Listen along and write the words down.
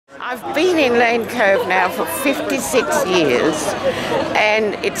I've been in Lane Cove now for 56 years,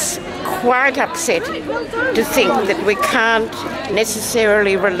 and it's quite upsetting to think that we can't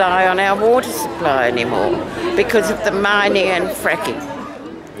necessarily rely on our water supply anymore because of the mining and fracking.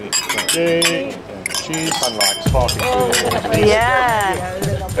 Yeah.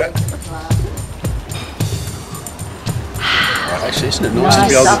 Actually, isn't it nice to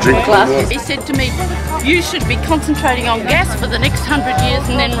be able to drink the water? He said to me, you should be concentrating on gas for the next 100 years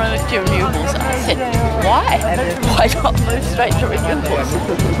and then move to renewables. I said, why? Why not move straight to renewables?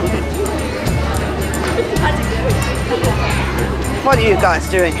 What are you guys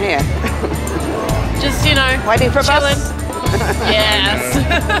doing here? Just, you know, waiting for a chilling. bus? Yes.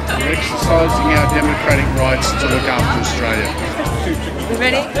 We're exercising our democratic rights to look after Australia.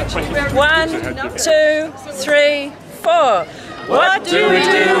 Ready? 1, 2, 3, 4. What do we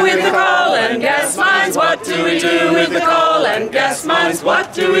do with the coal and gas mines? What do we do with the coal and gas mines?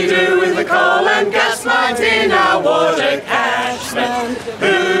 What do we do with the coal and gas mines in our water catchment?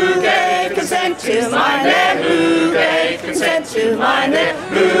 Who gave consent to mine there? Who gave consent to mine there?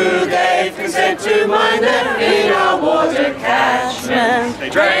 Who gave consent to mine there in our water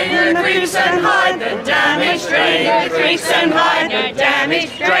catchment? Drain the creeks and hide the damage. Drain the creeks and hide the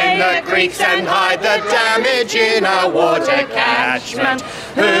damage. Drain the creeks and hide the damage in our water catchment.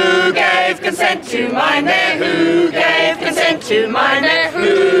 Who gave consent to mine there? Who gave consent to mine there?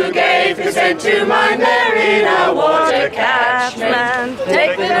 Who gave consent to mine there in our water catchment?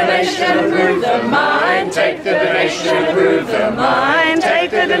 Take the donation, approve the mine. Take the donation, approve the mine.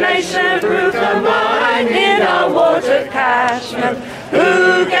 Take the donation, approve the mine in our water catchment.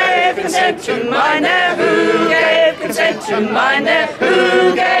 Who gave consent to mine there? Who gave consent to mine there?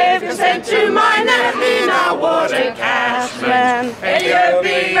 Who gave consent to mine there in our water catchment?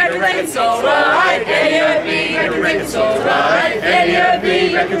 AOB reckons it's alright. AOB reckons it's alright.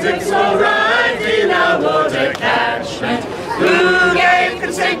 AOB reckons it's alright in our water catchment. Who gave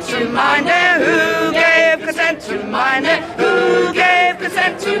consent to mine there? Who gave consent to mine there? Who gave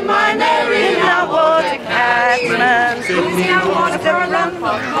consent to mine there in our water catchment? Losing our water for a lump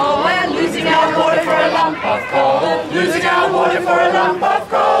of coal. We're losing our water for a lump of coal. Losing our water for a lump of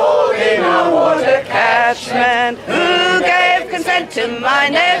coal in our water catchment. Who gave consent to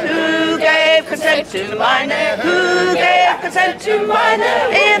mine there? Who gave consent to mine there? Who gave consent to mine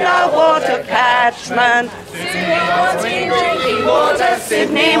there in our water catchment? Sydney wants clean drinking water.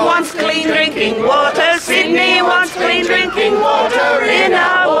 Sydney wants clean drinking water. Sydney wants clean drinking water in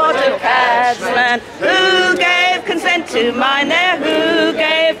our water catchment. Who gave consent to mine there? Who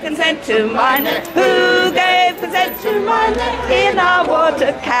gave consent to mine there? Who gave consent to mine there in our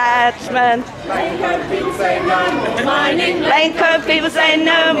water catchment? Lane Cove people say no more mining. Lane Cove people say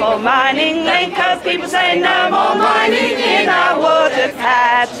no more mining. Lane Cove people say no more mining in our water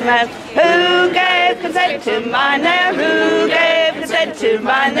catchment. Who gave consent to mine there? Who gave consent to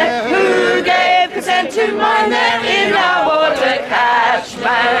mine there? Who gave consent to mine there in our water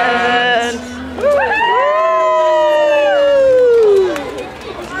catchment?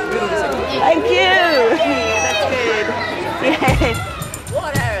 Thank you. That's good. Yes.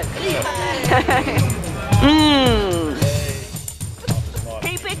 What, Aaron?